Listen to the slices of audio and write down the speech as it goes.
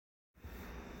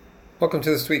Welcome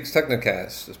to this week's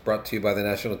TechnoCast. It's brought to you by the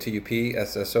National TUP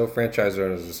SSO Franchise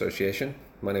Owners Association.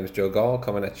 My name is Joe Gall,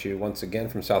 coming at you once again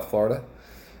from South Florida.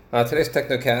 Today's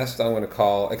TechnoCast I'm going to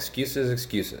call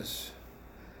Excuses.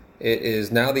 It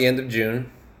is now the end of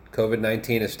June.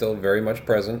 COVID-19 is still very much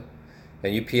present,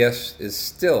 and UPS is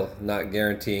still not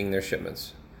guaranteeing their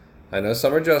shipments. I know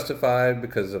some are justified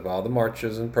because of all the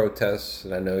marches and protests,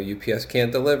 and I know UPS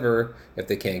can't deliver if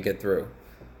they can't get through.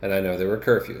 And I know there were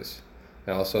curfews.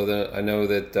 And also, I know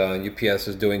that UPS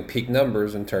is doing peak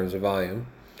numbers in terms of volume.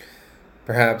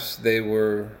 Perhaps they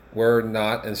were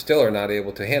not and still are not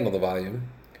able to handle the volume.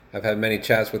 I've had many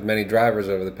chats with many drivers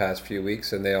over the past few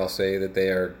weeks, and they all say that they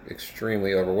are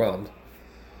extremely overwhelmed.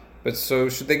 But so,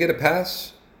 should they get a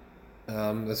pass?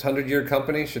 This 100-year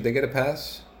company, should they get a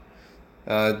pass?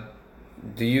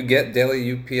 Do you get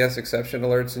daily UPS exception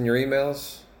alerts in your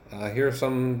emails? Here are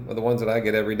some of the ones that I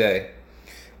get every day.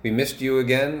 We missed you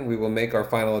again. We will make our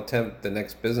final attempt the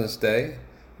next business day.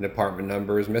 An apartment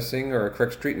number is missing or a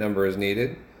correct street number is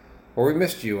needed. Or we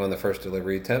missed you on the first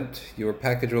delivery attempt. Your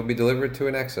package will be delivered to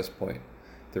an access point.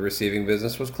 The receiving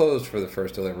business was closed for the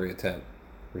first delivery attempt.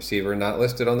 Receiver not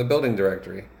listed on the building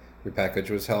directory. Your package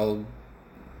was held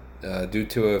due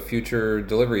to a future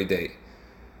delivery date.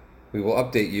 We will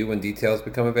update you when details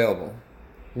become available.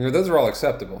 Those are all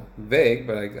acceptable. Vague,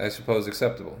 but I suppose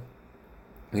acceptable.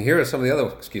 And here are some of the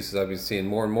other excuses I've been seeing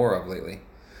more and more of lately.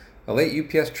 A late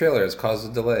UPS trailer has caused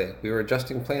a delay. We were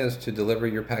adjusting plans to deliver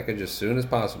your package as soon as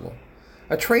possible.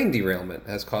 A train derailment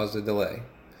has caused a delay.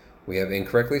 We have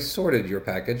incorrectly sorted your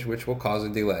package, which will cause a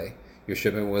delay. Your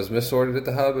shipment was missorted at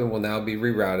the hub and will now be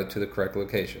rerouted to the correct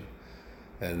location.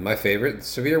 And my favorite,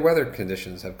 severe weather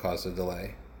conditions have caused a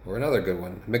delay. Or another good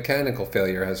one, mechanical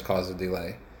failure has caused a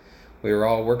delay. We are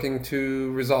all working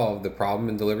to resolve the problem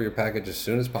and deliver your package as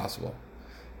soon as possible.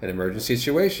 An emergency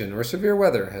situation or severe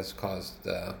weather has caused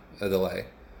a delay.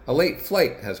 A late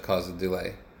flight has caused a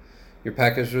delay. Your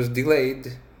package was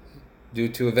delayed due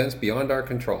to events beyond our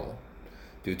control.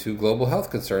 Due to global health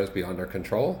concerns beyond our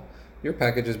control, your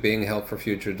package is being held for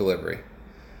future delivery.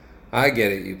 I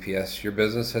get it, UPS. Your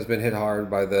business has been hit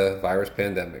hard by the virus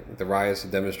pandemic, the riots, the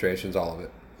demonstrations, all of it.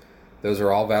 Those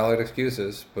are all valid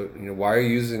excuses, but why are you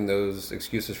using those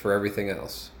excuses for everything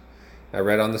else? I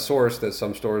read on the source that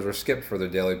some stores are skipped for their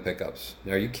daily pickups.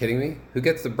 Are you kidding me? Who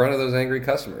gets the brunt of those angry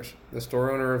customers? The store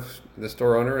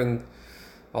owner and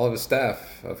all of his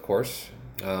staff, of course.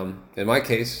 In my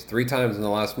case, 3 times in the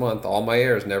last month, all my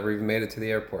heirs never even made it to the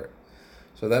airport.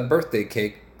 So that birthday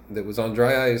cake that was on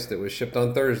dry ice that was shipped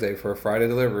on Thursday for a Friday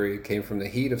delivery came from the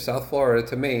heat of South Florida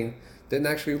to Maine, didn't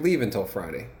actually leave until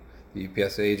Friday. The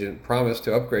UPS agent promised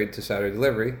to upgrade to Saturday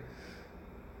delivery,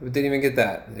 but didn't even get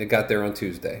that. It got there on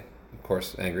Tuesday. Of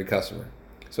course, angry customer.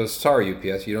 So sorry,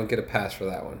 UPS, you don't get a pass for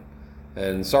that one.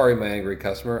 And sorry, my angry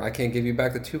customer, I can't give you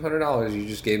back the $200 you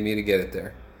just gave me to get it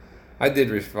there. I did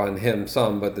refund him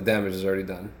some, but the damage is already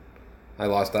done. I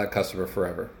lost that customer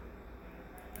forever.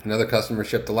 Another customer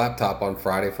shipped a laptop on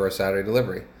Friday for a Saturday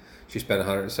delivery. She spent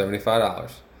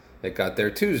 $175. It got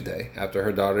there Tuesday after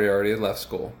her daughter already had left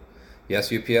school.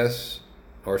 Yes, UPS,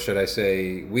 or should I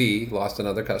say we, lost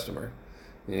another customer.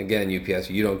 And again, UPS,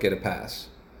 you don't get a pass.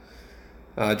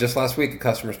 Just last week, a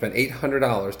customer spent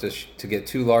 $800 to get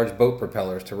 2 large boat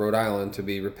propellers to Rhode Island to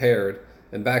be repaired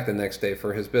and back the next day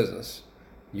for his business.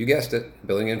 You guessed it,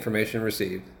 billing information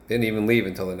received. Didn't even leave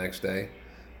until the next day,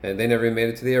 and they never even made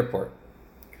it to the airport.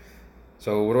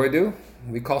 So what do?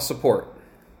 We call support.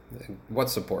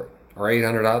 What support? Our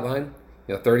 800 hotline?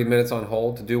 30 minutes on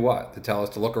hold to do what? To tell us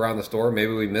to look around the store?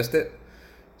 Maybe we missed it?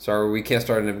 Sorry, we can't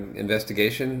start an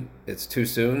investigation. It's too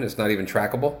soon. It's not even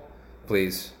trackable.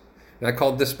 Please. And I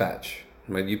called dispatch,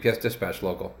 my UPS dispatch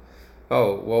local.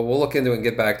 Oh, well, we'll look into it and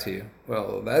get back to you.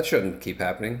 Well, that shouldn't keep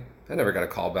happening. I never got a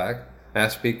call back. I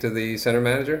asked to speak to the center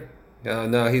manager.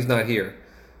 No, he's not here.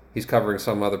 He's covering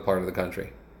some other part of the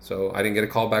country. So I didn't get a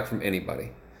call back from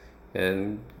anybody.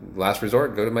 And last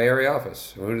resort, go to my area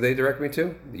office. Who do they direct me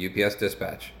to? The UPS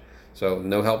dispatch. So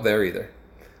no help there either.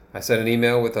 I sent an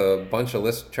email with a bunch of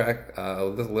list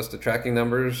of tracking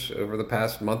numbers over the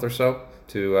past month or so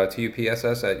to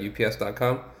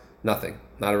tupss@ups.com. Nothing.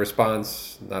 Not a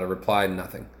response, not a reply,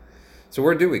 nothing. So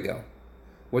where do we go?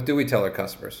 What do we tell our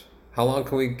customers? How long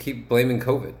can we keep blaming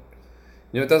COVID?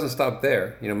 It doesn't stop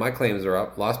there. My claims are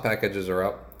up, lost packages are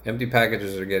up, empty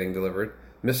packages are getting delivered,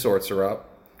 missorts are up,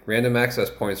 random access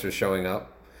points are showing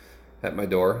up at my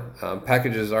door.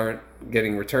 Packages aren't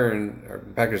getting returned, or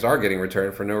packages are getting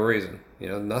returned for no reason.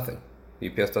 Nothing.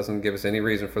 UPS doesn't give us any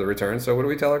reason for the return, so what do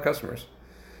we tell our customers?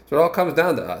 So it all comes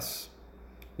down to us.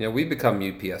 We become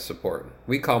UPS support.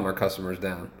 We calm our customers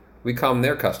down. We calm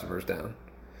their customers down.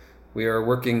 We are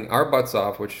working our butts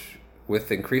off, which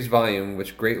with increased volume,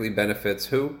 which greatly benefits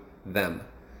who? Them.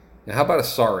 Now, how about a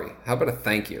sorry? How about a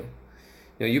thank you?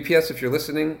 UPS, if you're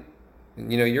listening,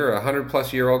 you're a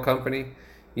 100-plus-year-old company.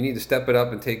 You need to step it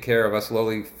up and take care of us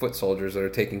lowly foot soldiers that are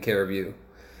taking care of you.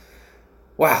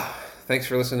 Wow. Thanks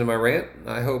for listening to my rant.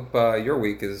 I hope your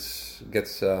week gets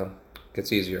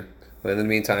easier. But in the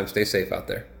meantime, stay safe out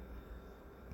there.